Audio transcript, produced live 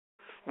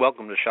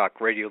Welcome to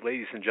Shock Radio,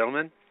 ladies and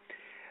gentlemen.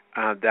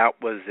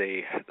 That was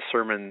a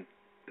sermon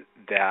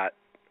that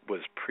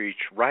was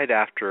preached right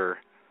after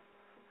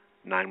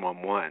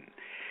 9/11.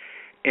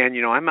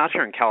 And, I'm out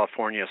here in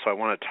California, so I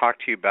want to talk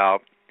to you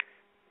about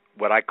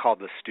what I call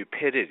the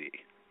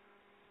stupidity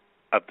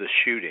of the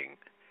shooting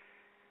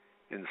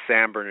in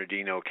San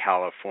Bernardino,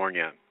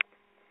 California.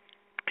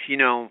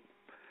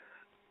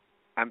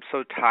 I'm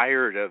so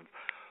tired of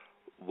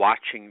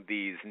watching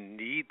these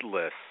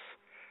needless,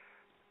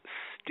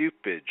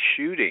 stupid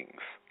shootings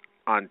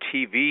on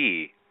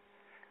TV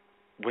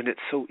when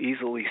it's so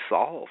easily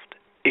solved.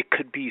 It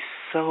could be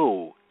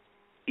so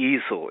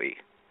easily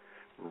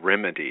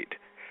remedied.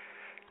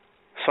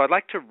 So I'd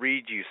like to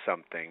read you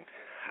something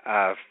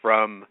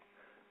from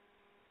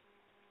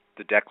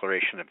the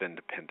Declaration of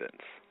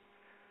Independence.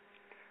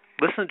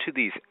 Listen to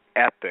these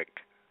epic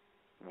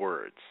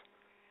words.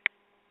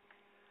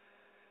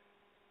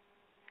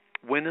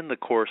 When in the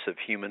course of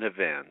human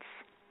events,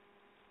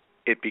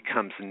 it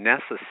becomes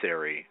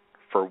necessary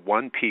for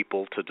one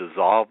people to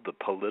dissolve the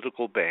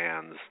political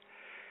bands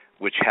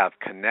which have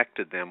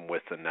connected them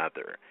with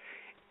another.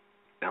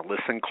 Now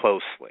listen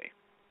closely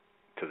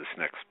to this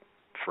next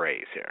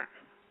phrase here.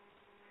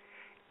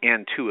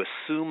 And to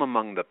assume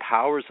among the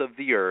powers of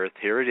the earth,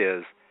 here it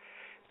is,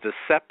 the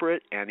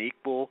separate and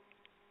equal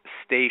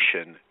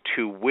station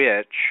to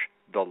which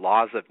the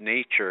laws of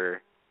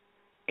nature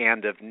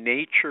and of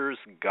nature's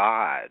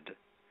God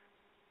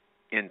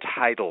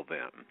entitle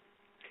them.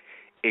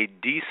 A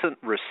decent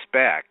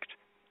respect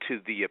to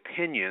the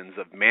opinions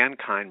of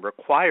mankind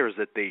requires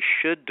that they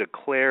should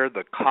declare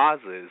the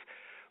causes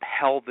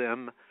held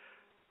them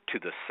to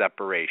the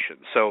separation.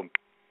 So,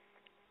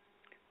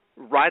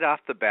 right off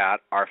the bat,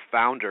 our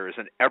founders,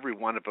 and every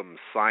one of them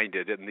signed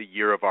it in the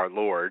year of our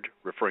Lord,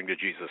 referring to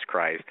Jesus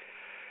Christ,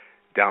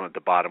 down at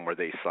the bottom where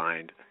they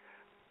signed.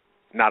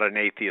 Not an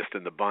atheist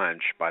in the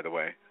bunch, by the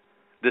way.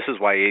 This is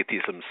why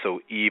atheism is so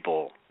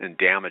evil and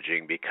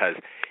damaging, because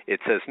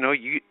it says, no,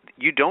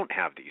 you don't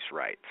have these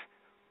rights.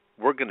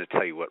 We're going to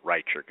tell you what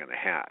rights you're going to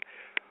have.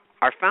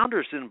 Our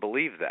founders didn't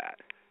believe that.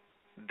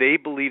 They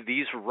believe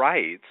these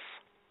rights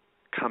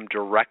come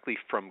directly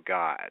from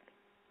God,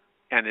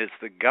 and it's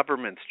the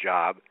government's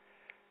job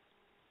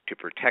to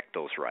protect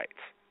those rights.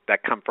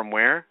 That come from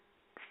where?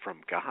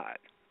 From God.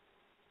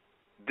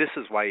 This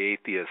is why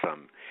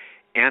atheism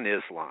and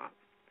Islam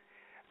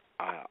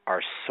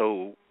are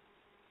so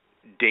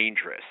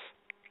dangerous,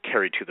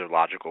 carried to their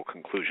logical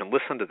conclusion.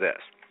 Listen to this.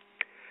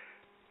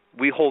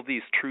 We hold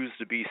these truths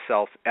to be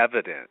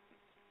self-evident.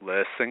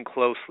 Listen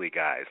closely,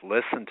 guys.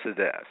 Listen to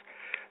this.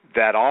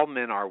 That all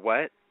men are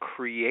what?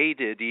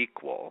 Created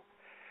equal.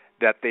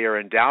 That they are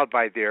endowed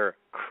by their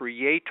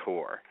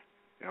Creator.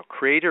 Now,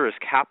 Creator is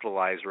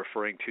capitalized,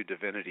 referring to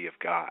divinity of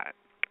God.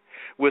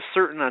 With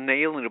certain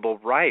unalienable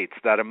rights,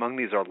 that among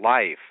these are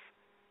life,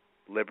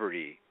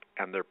 liberty,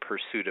 and their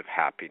pursuit of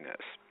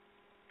happiness.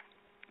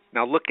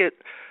 Now look at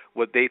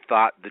what they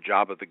thought the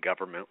job of the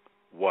government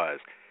was.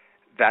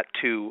 That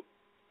to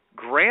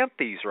grant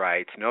these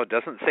rights, no, it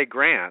doesn't say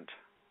grant.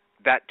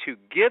 That to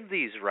give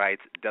these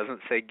rights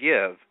doesn't say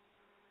give.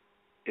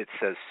 It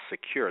says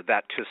secure.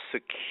 That to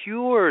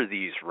secure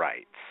these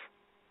rights.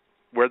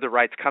 Where are the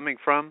rights coming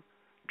from?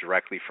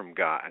 Directly from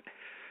God.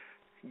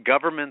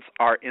 Governments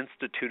are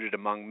instituted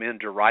among men,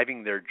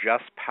 deriving their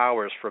just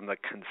powers from the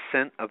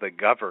consent of the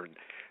governed.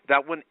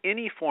 That when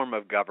any form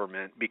of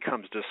government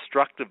becomes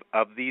destructive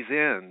of these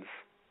ends,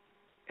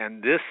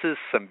 and this is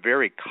some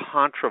very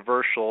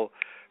controversial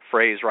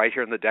phrase right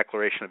here in the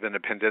Declaration of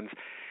Independence,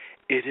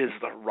 it is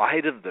the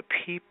right of the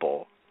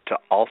people to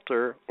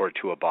alter or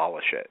to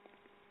abolish it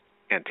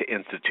and to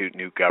institute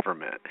new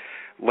government,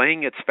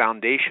 laying its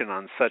foundation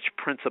on such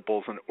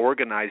principles and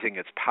organizing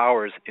its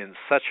powers in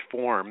such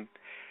form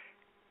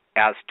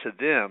as to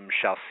them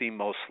shall seem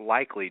most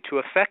likely to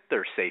affect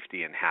their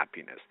safety and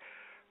happiness.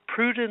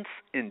 Prudence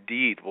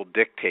indeed will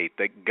dictate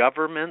that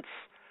governments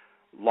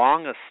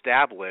long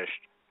established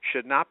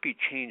should not be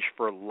changed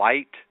for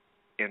light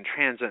and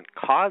transient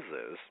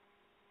causes,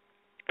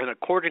 and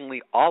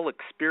accordingly all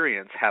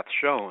experience hath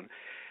shown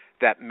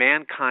that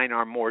mankind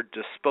are more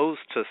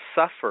disposed to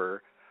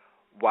suffer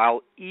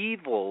while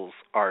evils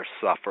are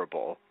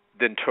sufferable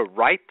than to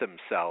right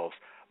themselves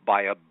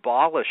by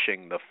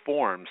abolishing the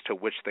forms to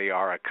which they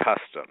are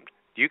accustomed.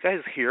 Do you guys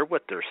hear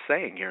what they're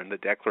saying here in the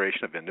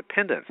Declaration of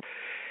Independence?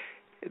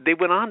 They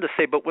went on to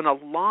say, but when a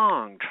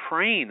long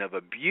train of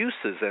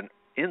abuses and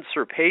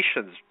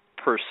usurpations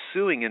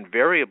pursuing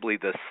invariably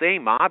the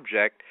same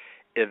object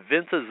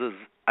evinces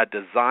a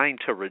design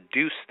to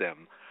reduce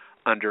them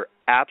under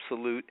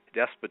absolute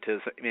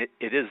despotism,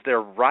 it is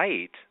their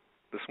right,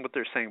 listen to what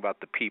they're saying about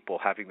the people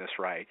having this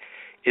right,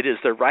 it is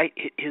their right,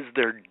 it is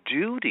their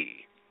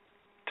duty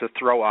to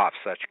throw off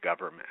such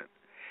government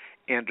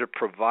and to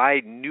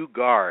provide new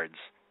guards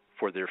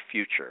for their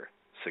future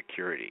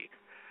security.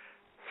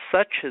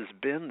 Such has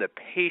been the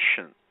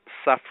patient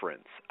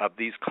sufferance of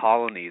these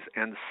colonies,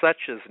 and such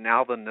is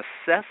now the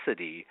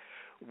necessity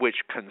which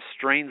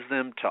constrains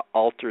them to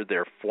alter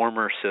their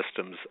former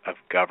systems of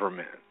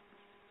government.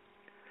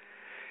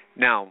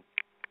 Now,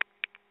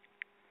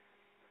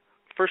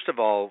 first of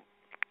all,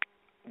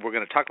 we're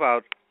going to talk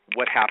about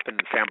what happened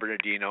in San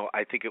Bernardino.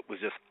 I think it was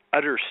just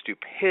utter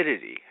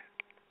stupidity,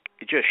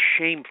 just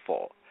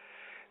shameful,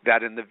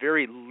 that in the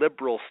very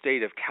liberal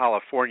state of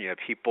California,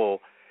 people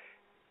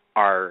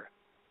are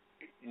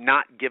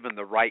not given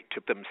the right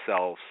to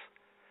themselves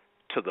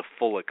to the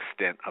full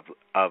extent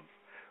of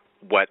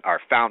what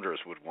our founders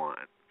would want.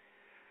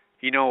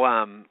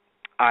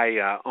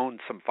 I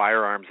owned some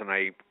firearms, and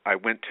I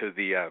went to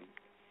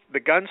the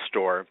gun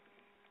store,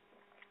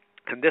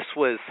 and this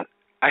was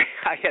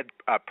I had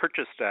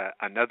purchased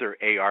another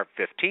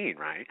AR-15,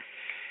 right?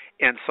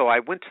 And so I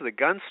went to the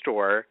gun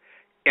store,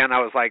 and I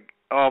was like,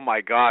 oh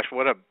my gosh,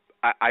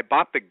 I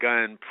bought the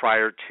gun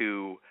prior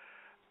to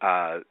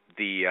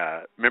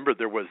remember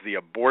there was the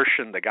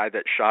abortion, the guy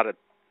that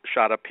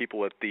shot up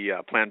people at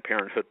the Planned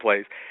Parenthood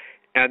place.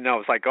 And I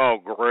was like, oh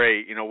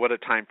great, what a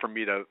time for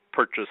me to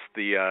purchase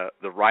the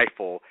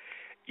rifle,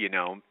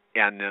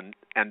 and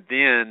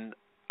then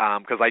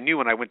because I knew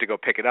when I went to go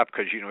pick it up,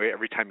 because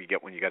every time you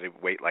get one you got to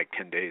wait like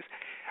 10 days.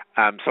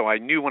 So I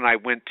knew when I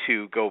went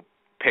to go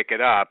pick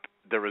it up,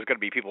 there was going to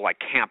be people like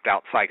camped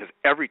outside, because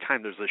every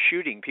time there's a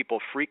shooting, people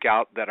freak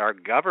out that our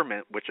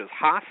government, which is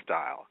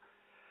hostile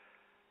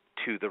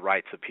to the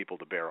rights of people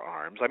to bear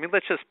arms. I mean,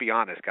 let's just be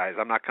honest, guys.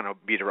 I'm not going to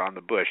beat around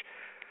the bush.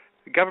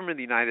 The government of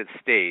the United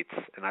States,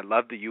 and I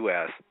love the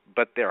U.S.,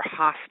 but they're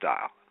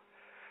hostile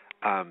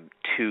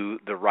to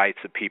the rights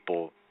of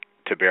people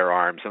to bear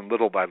arms, and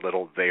little by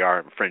little they are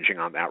infringing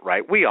on that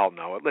right. We all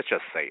know it. Let's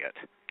just say it.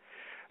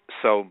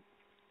 So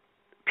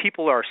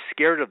people are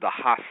scared of the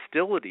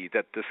hostility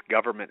that this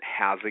government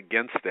has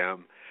against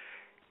them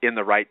in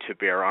the right to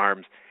bear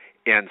arms,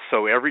 and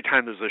so every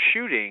time there's a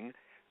shooting,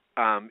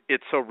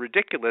 it's so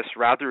ridiculous.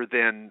 Rather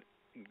than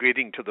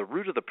getting to the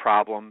root of the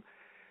problem,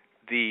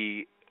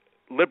 the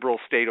liberal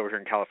state over here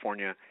in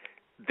California,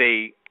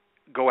 they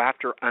go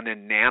after an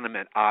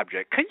inanimate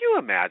object. Can you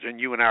imagine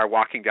you and I are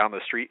walking down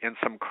the street and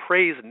some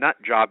crazed nut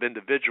job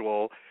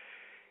individual,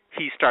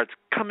 he starts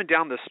coming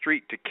down the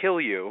street to kill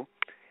you,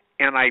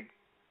 and I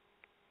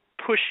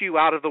push you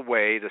out of the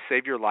way to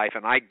save your life,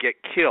 and I get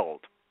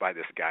killed by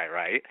this guy,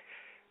 right?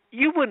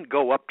 You wouldn't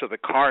go up to the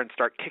car and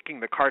start kicking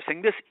the car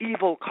saying, this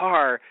evil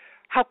car,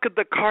 how could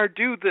the car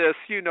do this?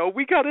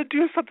 We got to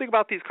do something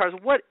about these cars.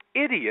 What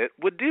idiot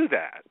would do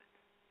that?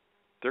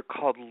 They're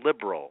called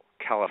liberal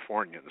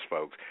Californians,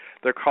 folks.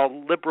 They're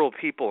called liberal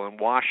people in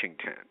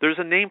Washington. There's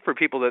a name for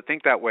people that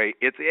think that way.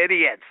 It's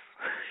idiots.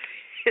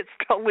 It's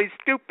totally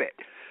stupid.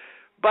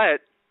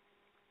 But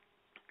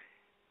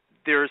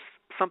there's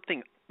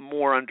something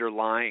more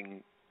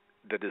underlying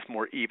that is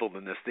more evil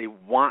than this. They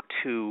want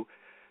to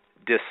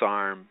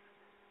disarm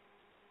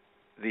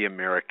the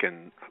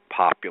American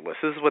populace.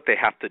 This is what they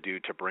have to do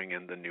to bring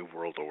in the New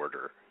World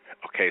Order.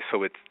 Okay,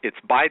 so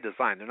it's by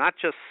design. They're not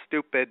just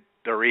stupid,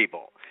 they're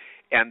evil.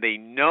 And they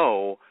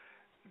know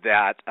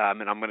that,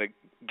 and I'm going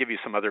to give you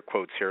some other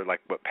quotes here, like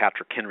what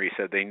Patrick Henry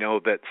said. They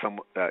know that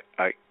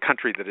a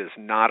country that is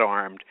not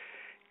armed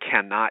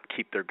cannot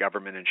keep their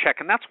government in check.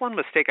 And that's one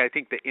mistake I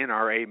think the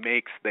NRA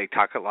makes. They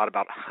talk a lot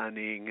about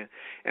hunting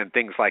and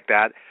things like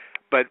that.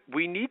 But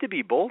we need to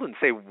be bold and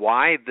say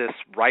why this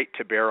right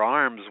to bear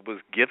arms was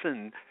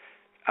given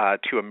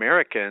to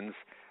Americans,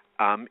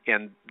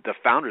 and the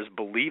founders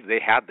believed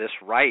they had this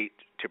right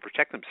to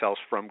protect themselves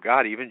from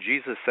God. Even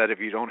Jesus said, if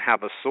you don't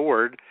have a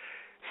sword,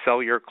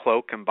 sell your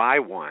cloak and buy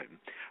one.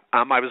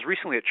 I was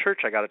recently at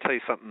church. I got to tell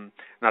you something,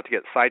 not to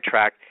get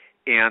sidetracked,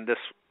 and this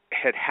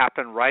had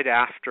happened right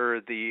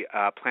after the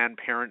Planned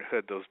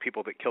Parenthood, those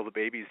people that kill the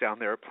babies down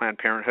there at Planned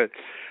Parenthood.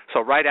 So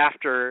right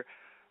after,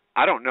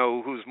 I don't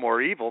know who's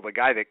more evil, the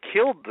guy that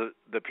killed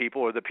the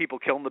people or the people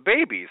killing the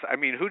babies. I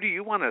mean, who do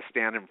you want to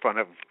stand in front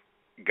of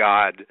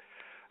God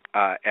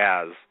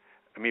as?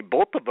 I mean,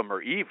 both of them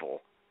are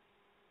evil.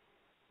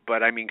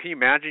 But, I mean, can you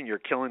imagine you're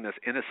killing this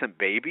innocent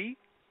baby?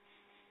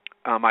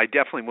 I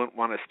definitely wouldn't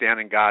want to stand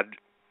in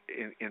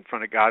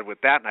front of God with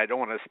that, and I don't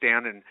want to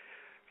stand in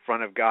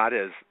front of God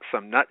as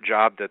some nut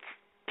job that's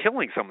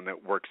killing someone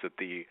that works at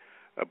the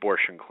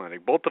abortion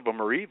clinic. Both of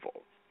them are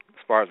evil,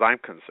 as far as I'm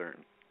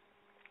concerned.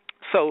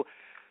 So,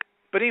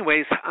 but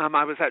anyways,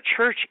 I was at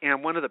church,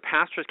 and one of the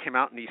pastors came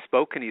out and he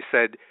spoke, and he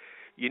said,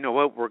 you know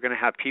what, we're going to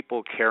have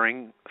people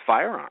carrying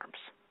firearms.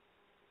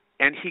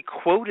 And he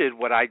quoted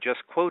what I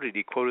just quoted.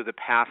 He quoted the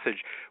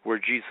passage where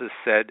Jesus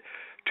said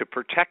to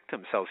protect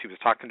themselves. He was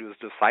talking to his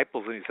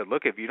disciples, and he said,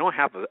 look, if you don't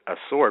have a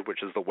sword,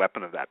 which is the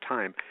weapon of that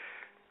time,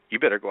 you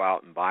better go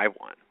out and buy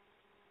one.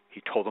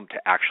 He told them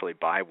to actually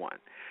buy one.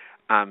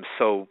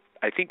 So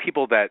I think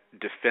people that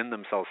defend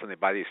themselves when they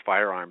buy these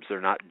firearms,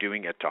 they're not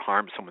doing it to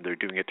harm someone. They're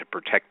doing it to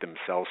protect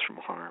themselves from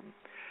harm.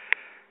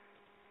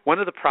 One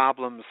of the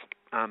problems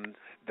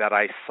that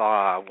I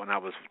saw when I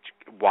was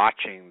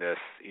watching this,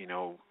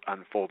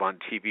 unfold on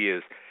TV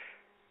is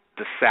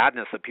the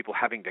sadness of people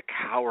having to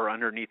cower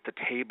underneath the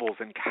tables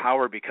and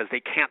cower because they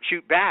can't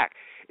shoot back.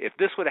 If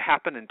this would have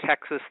happened in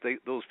Texas,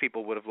 those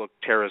people would have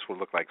terrorists would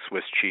look like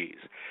Swiss cheese.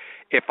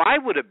 If I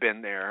would have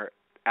been there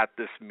at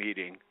this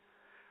meeting,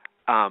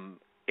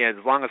 as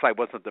long as I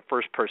wasn't the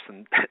first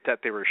person that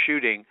they were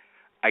shooting,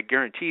 I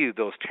guarantee you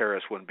those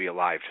terrorists wouldn't be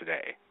alive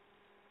today.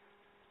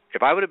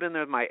 If I would have been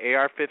there with my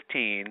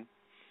AR-15,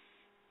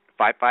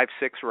 5.56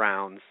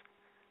 rounds,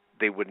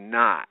 they would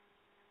not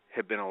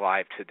have been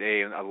alive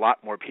today, and a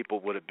lot more people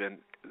would have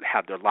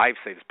had their lives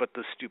saved. But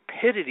the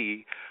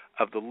stupidity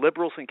of the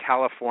liberals in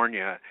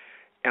California,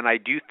 and I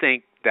do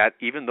think that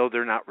even though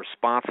they're not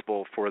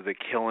responsible for the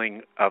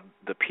killing of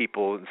the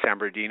people in San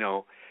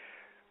Bernardino,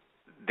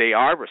 they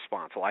are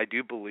responsible. I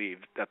do believe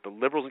that the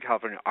liberals in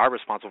California are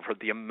responsible for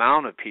the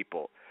amount of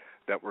people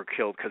that were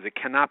killed, because it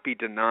cannot be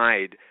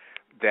denied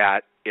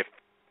that if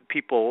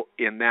people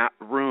in that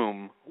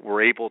room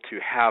were able to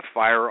have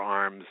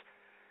firearms,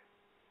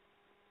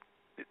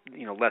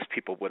 less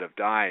people would have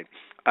died.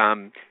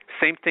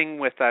 Same thing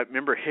with,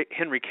 remember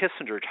Henry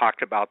Kissinger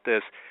talked about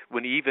this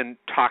when he even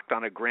talked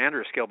on a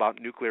grander scale about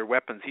nuclear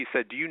weapons. He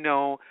said, do you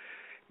know,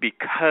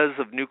 because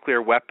of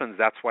nuclear weapons,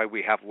 that's why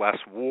we have less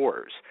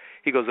wars.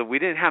 He goes, if we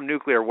didn't have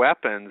nuclear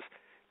weapons,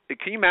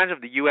 can you imagine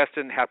if the U.S.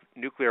 didn't have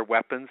nuclear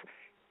weapons?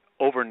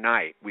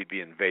 Overnight, we'd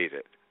be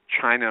invaded.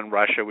 China and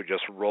Russia would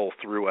just roll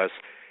through us.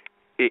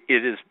 It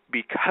is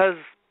because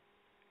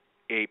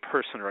a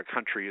person or a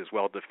country is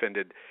well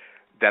defended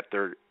that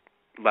they're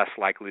less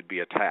likely to be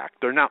attacked.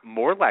 They're not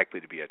more likely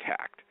to be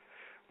attacked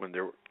when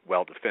they're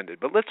well defended.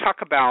 But let's talk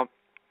about,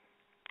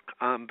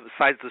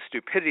 besides the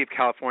stupidity of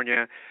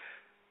California,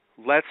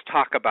 let's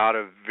talk about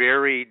a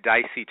very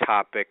dicey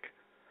topic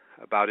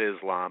about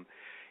Islam.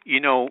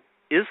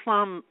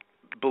 Islam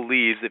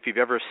believes, if you've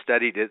ever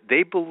studied it,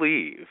 they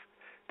believe,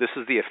 this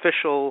is the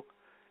official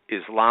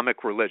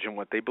Islamic religion,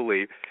 what they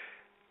believe,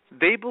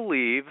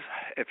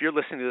 if you're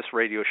listening to this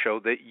radio show,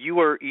 that you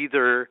are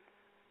either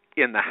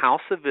in the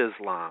house of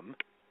Islam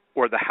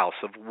or the house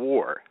of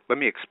war. Let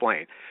me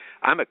explain.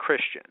 I'm a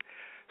Christian.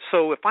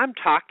 So if I'm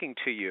talking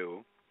to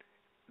you,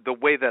 the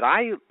way that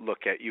I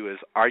look at you is,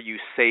 are you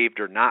saved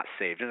or not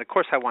saved? And of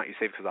course I want you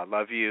saved because I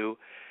love you,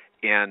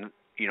 and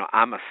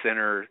I'm a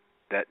sinner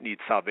that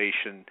needs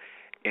salvation,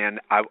 and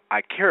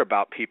I care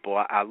about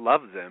people. I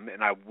love them,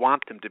 and I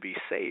want them to be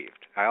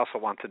saved. I also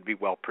want them to be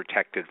well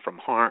protected from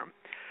harm.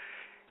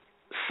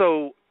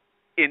 So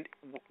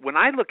when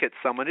I look at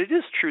someone, it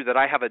is true that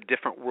I have a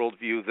different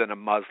worldview than a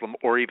Muslim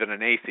or even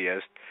an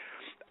atheist.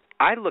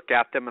 I look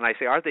at them and I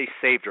say, are they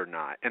saved or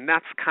not? And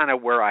that's kind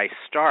of where I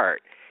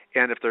start.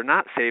 And if they're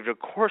not saved, of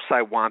course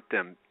I want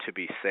them to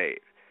be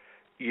saved.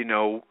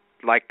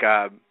 Like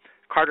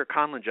Carter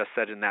Conlon just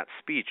said in that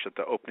speech at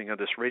the opening of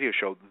this radio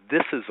show,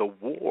 this is a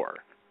war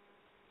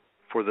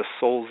for the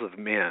souls of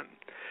men.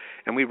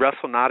 And we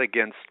wrestle not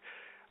against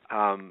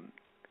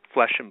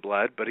flesh and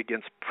blood, but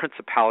against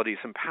principalities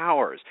and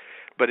powers.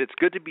 But it's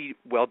good to be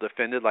well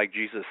defended, like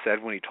Jesus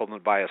said when he told them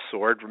to buy a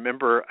sword.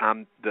 Remember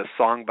the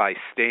song by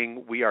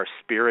Sting, "We are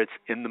spirits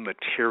in the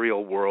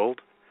material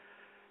world"?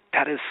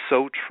 That is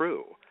so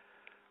true.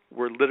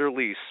 We're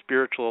literally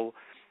spiritual,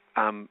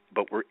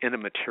 but we're in a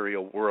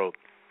material world.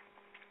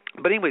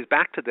 But anyways,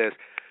 back to this.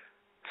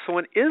 So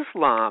in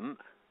Islam,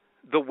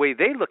 the way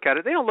they look at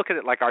it, they don't look at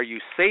it like, are you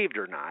saved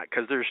or not?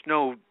 Because there's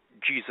no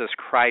Jesus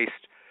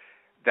Christ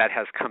that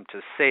has come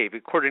to save.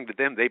 According to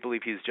them, they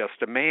believe he's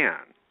just a man,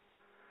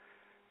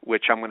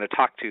 which I'm going to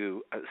talk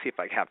to, see if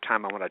I have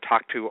time, I want to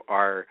talk to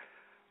our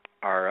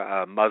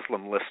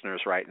Muslim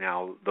listeners right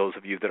now, those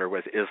of you that are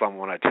with Islam,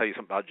 want to tell you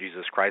something about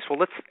Jesus Christ. Well,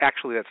 let's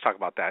talk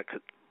about that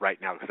right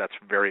now, because that's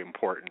very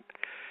important.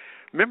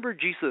 Remember,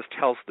 Jesus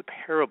tells the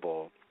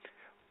parable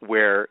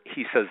where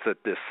he says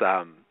that this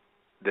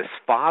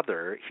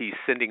father, he's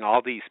sending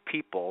all these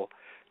people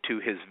to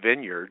his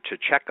vineyard to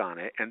check on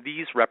it, and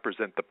these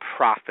represent the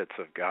prophets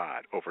of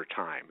God over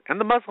time.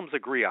 And the Muslims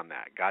agree on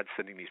that. God's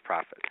sending these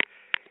prophets.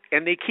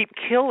 And they keep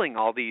killing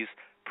all these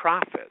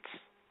prophets.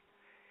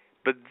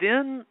 But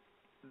then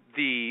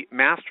the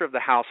master of the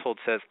household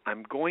says,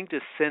 I'm going to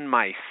send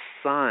my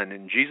son.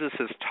 And Jesus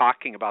is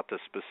talking about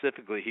this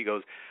specifically. He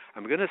goes,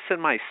 I'm going to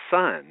send my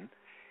son,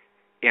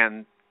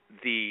 and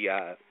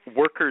the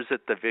workers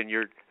at the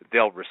vineyard,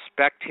 they'll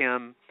respect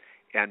him,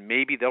 and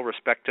maybe they'll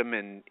respect him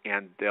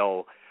and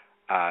they'll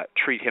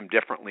treat him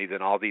differently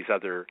than all these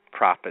other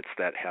prophets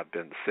that have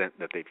been sent,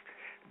 that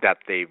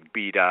they've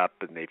beat up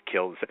and they've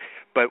killed.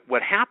 But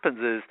what happens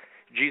is,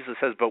 Jesus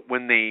says, but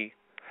when they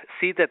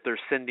see that they're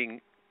sending,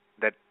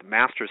 that the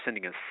master is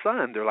sending his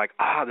son, they're like,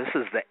 this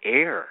is the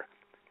heir.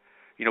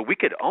 We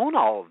could own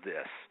all of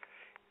this.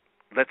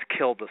 Let's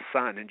kill the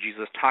son. And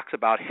Jesus talks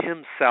about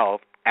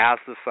himself as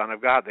the Son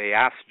of God. They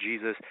asked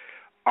Jesus,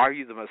 are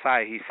you the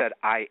Messiah? He said,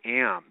 I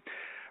am.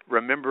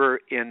 Remember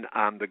in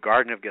the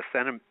Garden of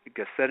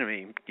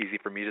Gethsemane, easy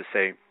for me to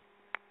say,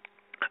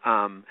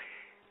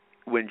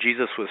 when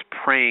Jesus was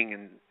praying,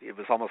 and it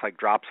was almost like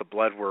drops of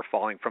blood were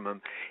falling from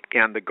him,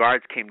 and the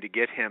guards came to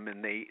get him,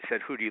 and they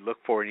said, who do you look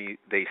for? And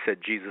they said,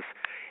 Jesus.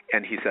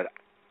 And he said,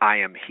 I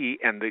am he.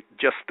 And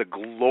just the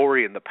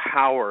glory and the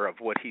power of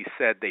what he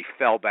said, they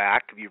fell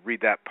back. If you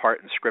read that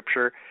part in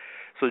Scripture.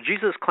 So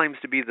Jesus claims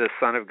to be the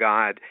Son of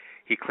God.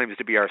 He claims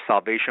to be our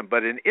salvation.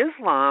 But in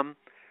Islam,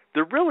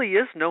 there really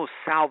is no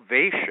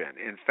salvation.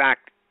 In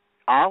fact,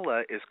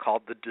 Allah is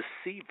called the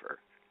deceiver.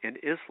 in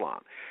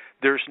Islam.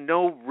 There's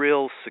no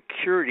real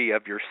security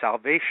of your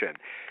salvation.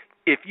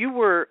 If you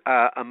were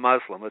a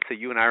Muslim, let's say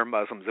you and I are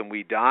Muslims and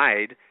we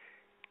died,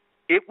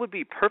 it would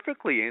be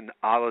perfectly in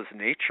Allah's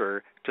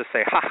nature to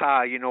say, ha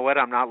ha, you know what,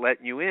 I'm not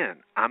letting you in.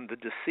 I'm the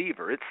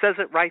deceiver. It says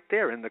it right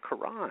there in the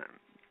Quran.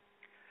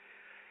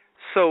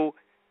 So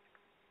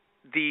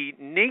the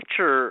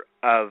nature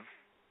of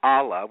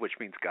Allah, which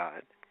means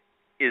God,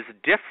 is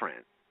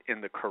different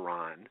in the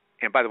Quran.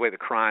 And by the way, the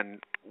Quran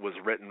was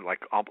written like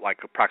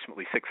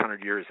approximately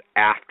 600 years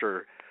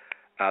after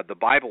the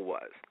Bible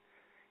was.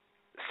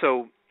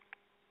 So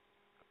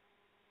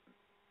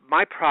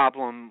my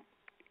problem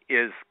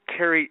is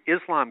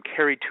Islam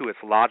carried to its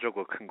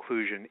logical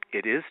conclusion,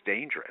 it is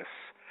dangerous.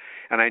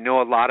 And I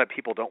know a lot of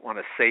people don't want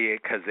to say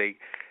it because they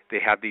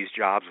have these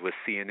jobs with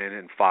CNN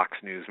and Fox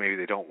News. Maybe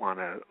they don't want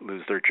to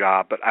lose their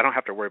job, but I don't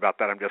have to worry about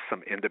that. I'm just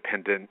some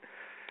independent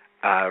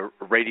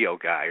radio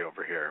guy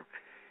over here.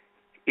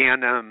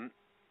 And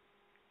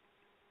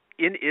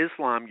in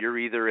Islam, you're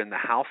either in the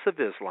House of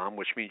Islam,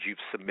 which means you've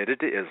submitted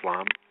to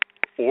Islam,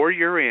 or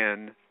you're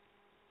in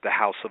the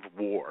House of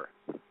War.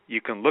 You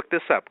can look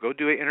this up. Go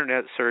do an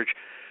internet search,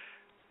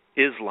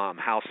 Islam,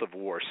 House of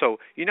War. So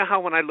you know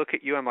how when I look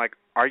at you, I'm like,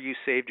 are you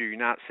saved or are you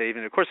not saved?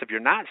 And of course, if you're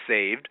not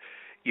saved,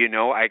 you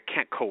know, I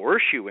can't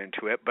coerce you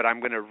into it, but I'm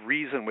going to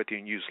reason with you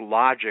and use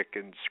logic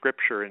and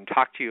scripture and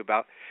talk to you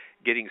about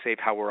getting saved,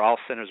 how we're all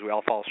sinners, we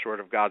all fall short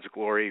of God's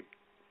glory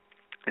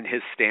and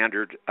his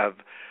standard of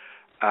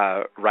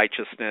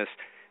righteousness.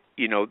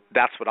 You know,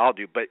 that's what I'll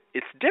do. But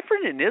it's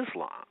different in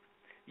Islam.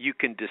 You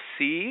can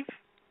deceive,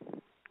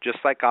 just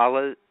like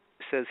Allah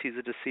says he's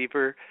a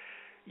deceiver.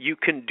 You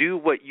can do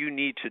what you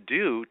need to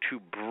do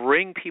to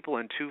bring people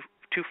in,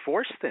 to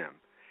force them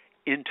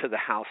into the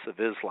House of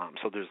Islam.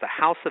 So there's the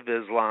House of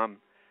Islam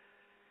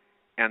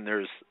and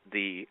there's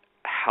the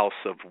House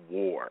of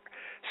War.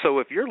 So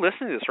if you're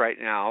listening to this right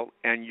now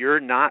and you're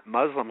not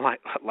Muslim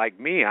like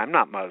me, I'm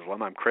not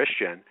Muslim, I'm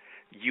Christian,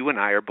 you and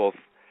I are both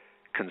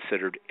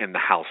considered in the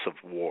House of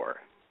War.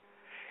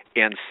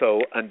 And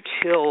so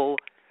until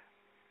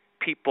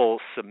people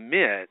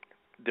submit,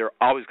 they're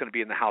always going to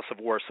be in the House of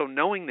War. So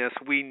knowing this,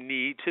 we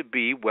need to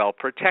be well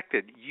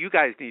protected. You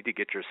guys need to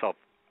get yourself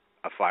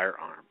a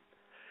firearm.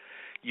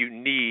 You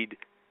need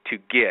to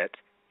get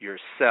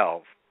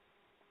yourself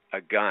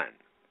a gun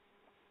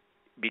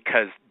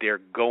because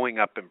they're going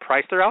up in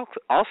price. They're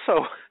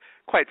also,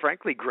 quite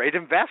frankly, great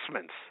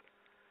investments.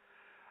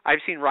 I've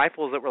seen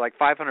rifles that were like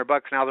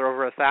 $500, now they're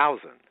over $1,000,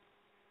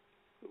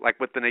 like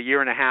within a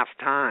year and a half's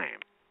time.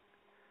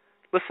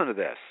 Listen to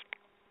this.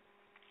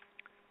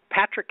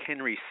 Patrick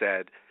Henry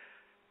said,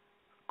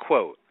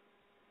 quote,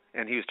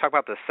 and he was talking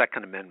about the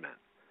Second Amendment,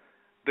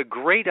 "The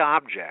great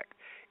object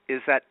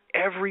is that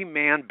every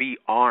man be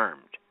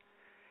armed,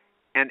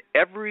 and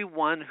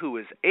everyone who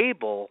is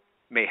able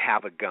may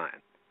have a gun."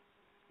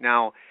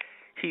 Now,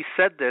 he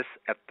said this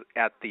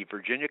at the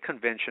Virginia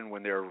Convention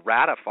when they were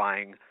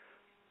ratifying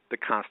the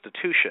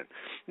Constitution.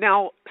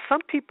 Now,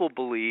 some people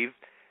believe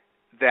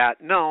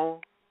that,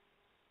 no,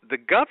 the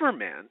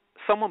government,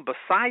 someone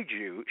beside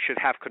you, should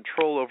have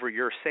control over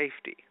your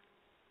safety.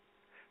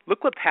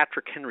 Look what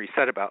Patrick Henry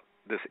said about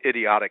this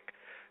idiotic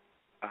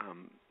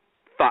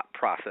thought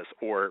process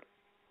or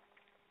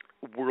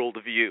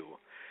worldview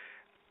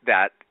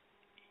that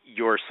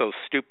you're so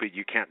stupid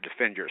you can't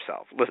defend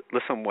yourself.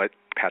 Listen what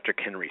Patrick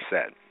Henry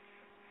said.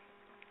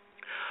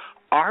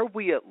 "Are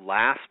we at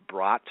last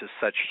brought to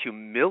such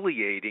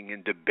humiliating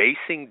and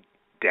debasing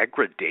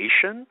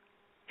degradation?"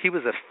 He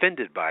was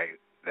offended by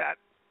that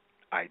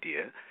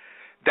idea.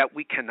 "That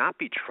we cannot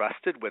be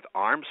trusted with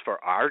arms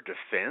for our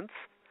defense?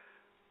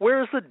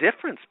 Where is the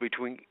difference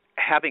between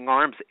having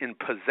arms in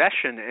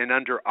possession and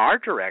under our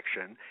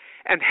direction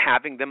and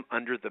having them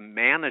under the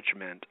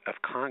management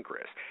of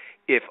Congress?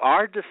 If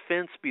our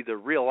defense be the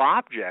real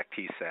object,"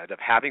 he said, "of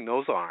having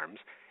those arms,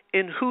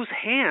 in whose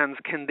hands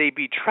can they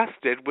be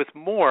trusted with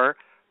more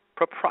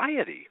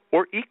propriety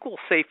or equal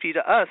safety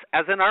to us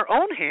as in our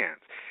own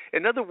hands?"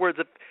 In other words,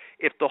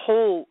 if the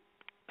whole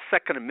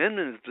Second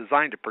Amendment is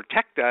designed to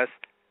protect us,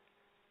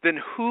 then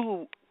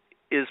who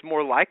is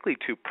more likely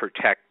to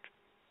protect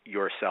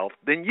yourself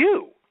than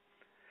you?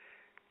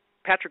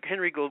 Patrick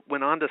Henry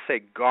went on to say,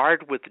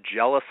 "Guard with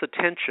jealous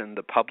attention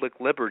the public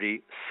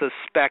liberty,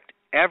 suspect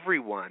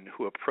everyone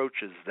who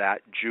approaches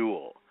that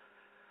jewel.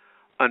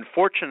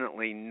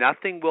 Unfortunately,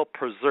 nothing will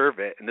preserve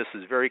it," and this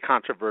is very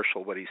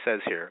controversial what he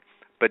says here,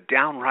 "but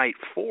downright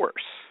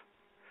force.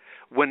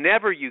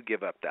 Whenever you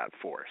give up that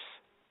force,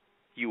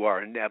 you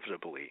are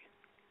inevitably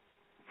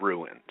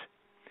ruined."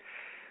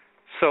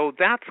 So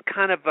that's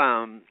kind of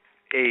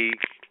a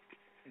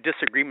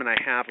disagreement I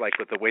have, like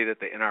with the way that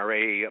the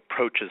NRA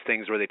approaches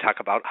things, where they talk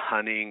about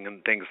hunting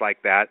and things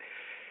like that.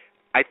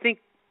 I think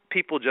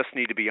people just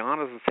need to be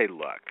honest and say,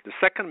 look, the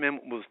Second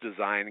Amendment was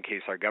designed in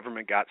case our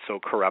government got so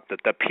corrupt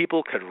that the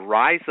people could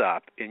rise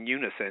up in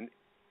unison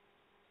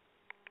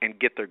and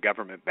get their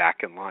government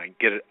back in line,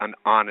 get an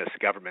honest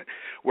government,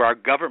 where our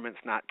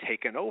government's not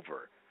taken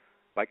over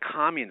by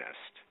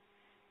communists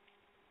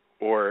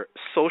or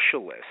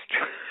socialists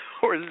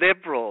or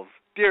liberals.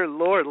 Dear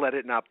Lord, let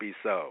it not be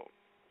so.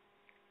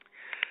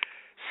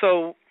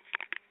 So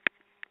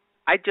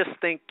I just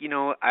think,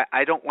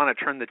 I don't want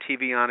to turn the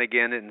TV on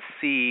again and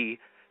see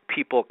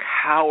people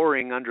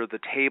cowering under the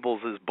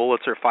tables as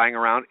bullets are flying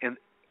around and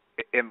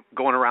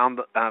going around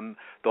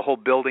the whole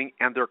building,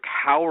 and they're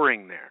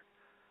cowering there.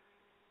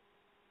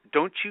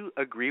 Don't you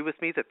agree with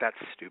me that that's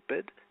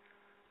stupid?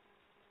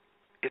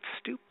 It's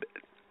stupid.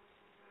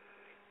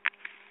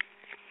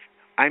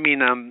 I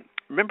mean,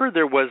 remember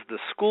there was the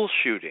school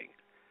shooting,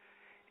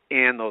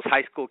 and those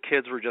high school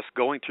kids were just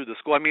going through the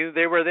school. I mean,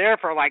 they were there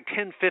for like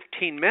 10,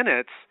 15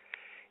 minutes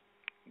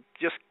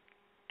just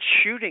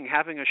shooting,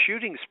 having a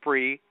shooting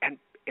spree,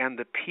 and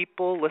the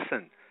people,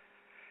 listen,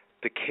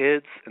 the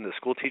kids and the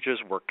school teachers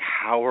were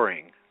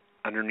cowering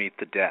underneath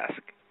the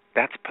desk.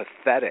 That's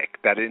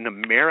pathetic that in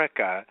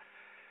America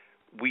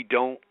we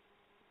don't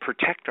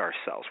protect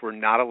ourselves. We're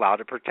not allowed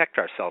to protect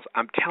ourselves.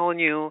 I'm telling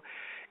you,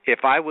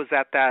 if I was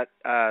at that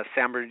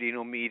San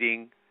Bernardino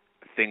meeting,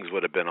 things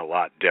would have been a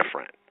lot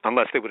different,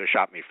 unless they would have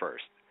shot me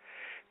first.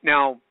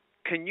 Now,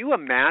 can you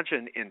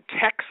imagine in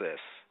Texas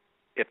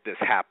if this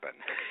happened?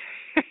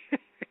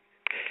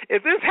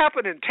 If this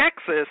happened in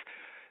Texas,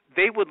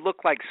 they would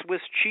look like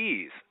Swiss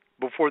cheese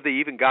before they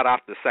even got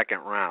off the second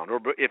round. Or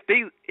if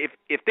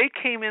they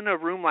came in a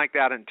room like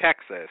that in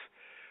Texas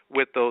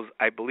with those,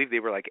 I believe they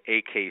were like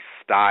AK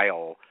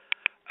style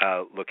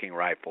looking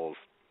rifles,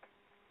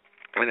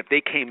 and if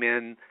they came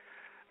in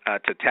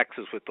to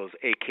Texas with those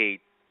AK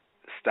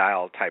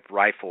style type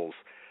rifles,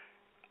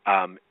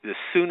 as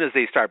soon as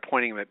they start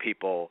pointing them at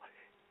people,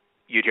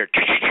 you'd hear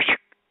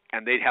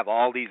and they'd have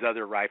all these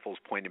other rifles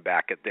pointing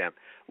back at them.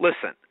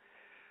 Listen,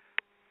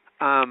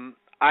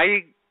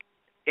 I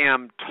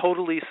am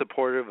totally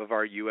supportive of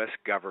our U.S.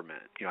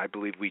 government. I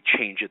believe we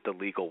change it the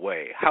legal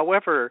way.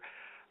 However,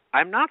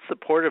 I'm not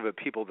supportive of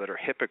people that are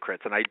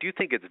hypocrites, and I do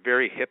think it's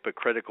very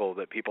hypocritical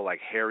that people like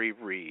Harry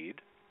Reid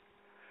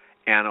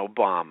and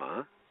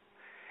Obama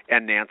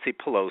and Nancy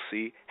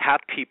Pelosi have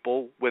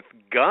people with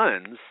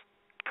guns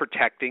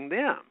protecting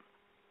them.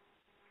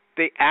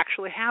 They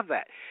actually have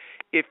that.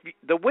 If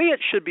the way it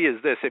should be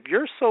is this: if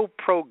you're so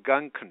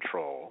pro-gun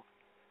control,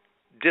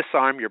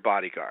 disarm your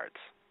bodyguards.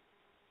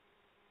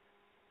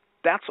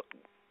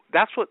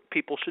 That's what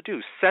people should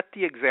do. Set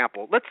the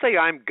example. Let's say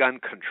I'm gun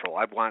control.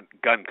 I want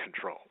gun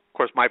control. Of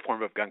course, my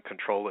form of gun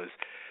control is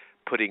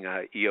putting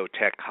a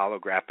EOTech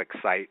holographic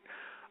sight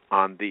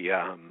on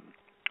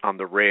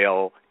the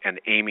rail and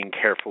aiming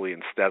carefully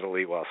and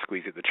steadily while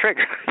squeezing the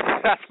trigger.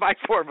 That's my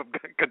form of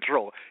gun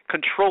control,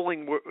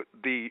 controlling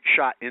the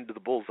shot into the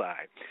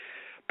bullseye.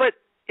 But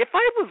if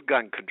I was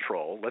gun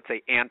control, let's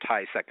say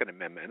anti-Second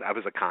Amendment, I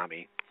was a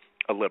commie,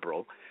 a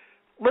liberal,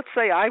 let's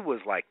say I was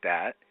like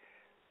that,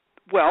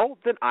 well,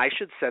 then I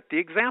should set the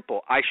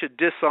example. I should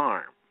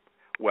disarm.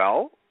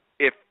 Well,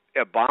 if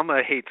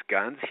Obama hates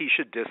guns, he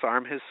should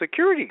disarm his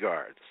security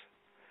guards.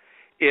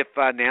 If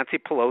Nancy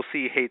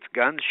Pelosi hates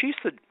guns, she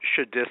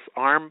should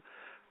disarm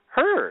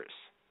hers.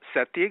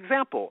 Set the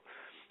example.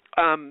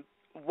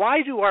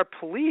 Why do our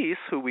police,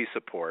 who we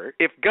support,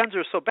 if guns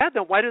are so bad,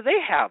 then why do they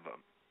have them?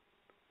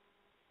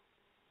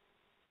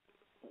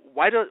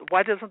 Why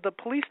doesn't the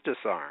police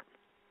disarm?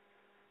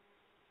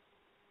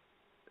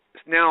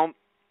 Now,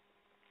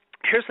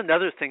 here's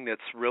another thing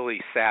that's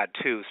really sad,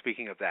 too,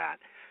 speaking of that.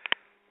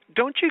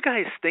 Don't you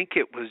guys think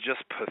it was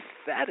just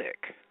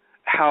pathetic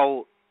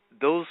how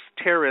those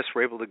terrorists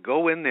were able to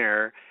go in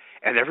there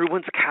and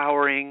everyone's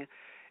cowering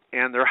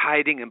and they're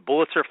hiding and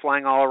bullets are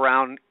flying all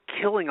around,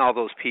 killing all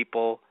those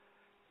people,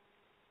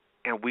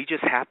 and we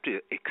just have to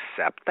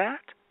accept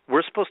that?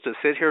 We're supposed to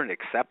sit here and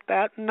accept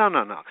that? No.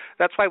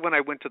 That's why when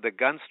I went to the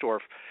gun store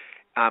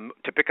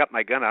to pick up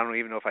my gun, I don't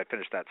even know if I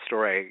finished that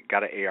story. I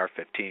got an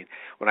AR-15.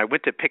 When I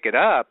went to pick it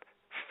up,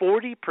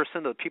 40%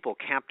 of the people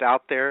camped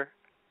out there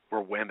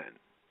were women.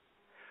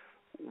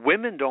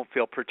 Women don't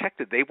feel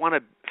protected. They want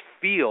to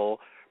feel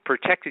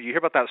protected. You hear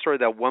about that story,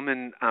 that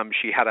woman,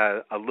 she had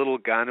a little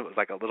gun. It was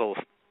like a little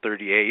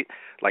 .38,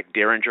 like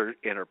Derringer,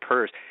 in her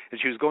purse.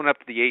 And she was going up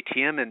to the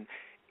ATM,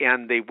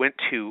 and they went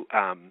to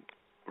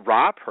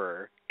rob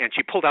her, and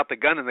she pulled out the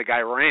gun, and the guy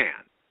ran.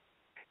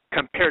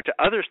 Compared to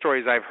other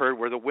stories I've heard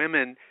where the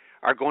women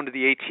are going to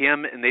the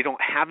ATM, and they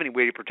don't have any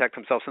way to protect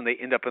themselves, and they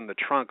end up in the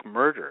trunk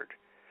murdered.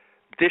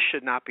 This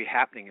should not be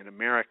happening in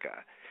America.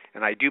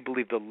 And I do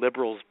believe the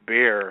liberals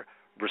bear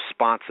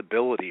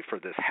responsibility for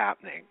this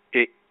happening.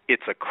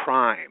 It's a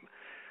crime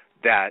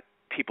that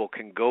people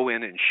can go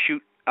in and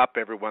shoot up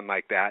everyone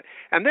like that.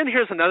 And then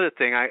here's another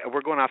thing.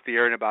 We're going off the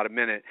air in about a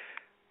minute,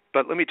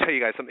 but let me tell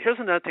you guys something. Here's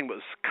another thing that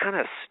was kind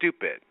of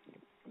stupid.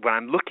 When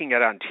I'm looking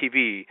at it on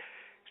TV,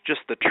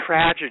 just the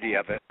tragedy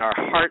of it. Our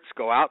hearts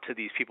go out to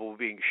these people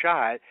being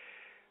shot.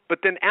 But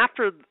then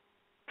after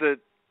the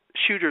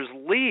shooters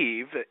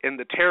leave and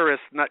the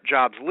terrorist nut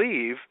jobs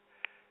leave,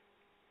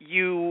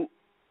 you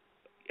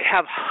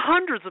have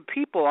hundreds of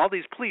people, all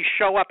these police,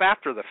 show up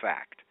after the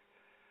fact.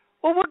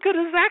 Well, what good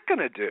is that going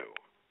to do?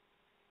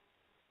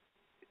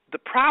 The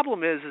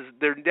problem is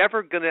they're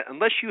never going to,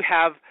 unless you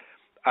have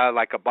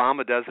like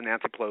Obama does, and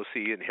Nancy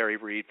Pelosi and Harry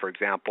Reid, for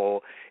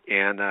example,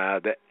 and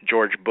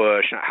George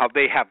Bush, how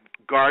they have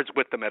guards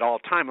with them at all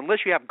time. Unless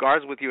you have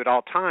guards with you at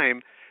all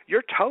time,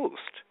 you're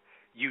toast.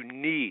 You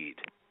need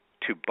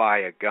to buy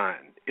a gun.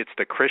 It's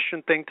the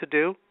Christian thing to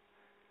do.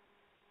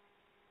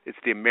 It's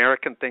the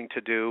American thing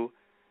to do.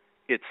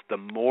 It's the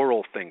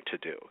moral thing to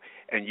do.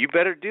 And you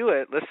better do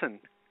it. Listen,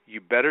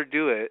 you better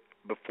do it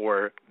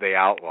before they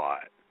outlaw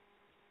it.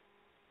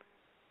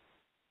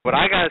 What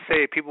I got to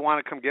say, if people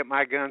want to come get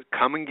my guns,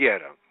 come and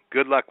get them.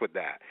 Good luck with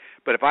that.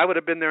 But if I would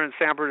have been there in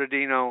San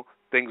Bernardino,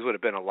 things would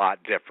have been a lot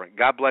different.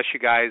 God bless you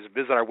guys.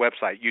 Visit our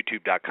website,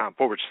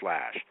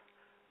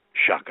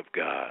 youtube.com/Shock of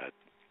God.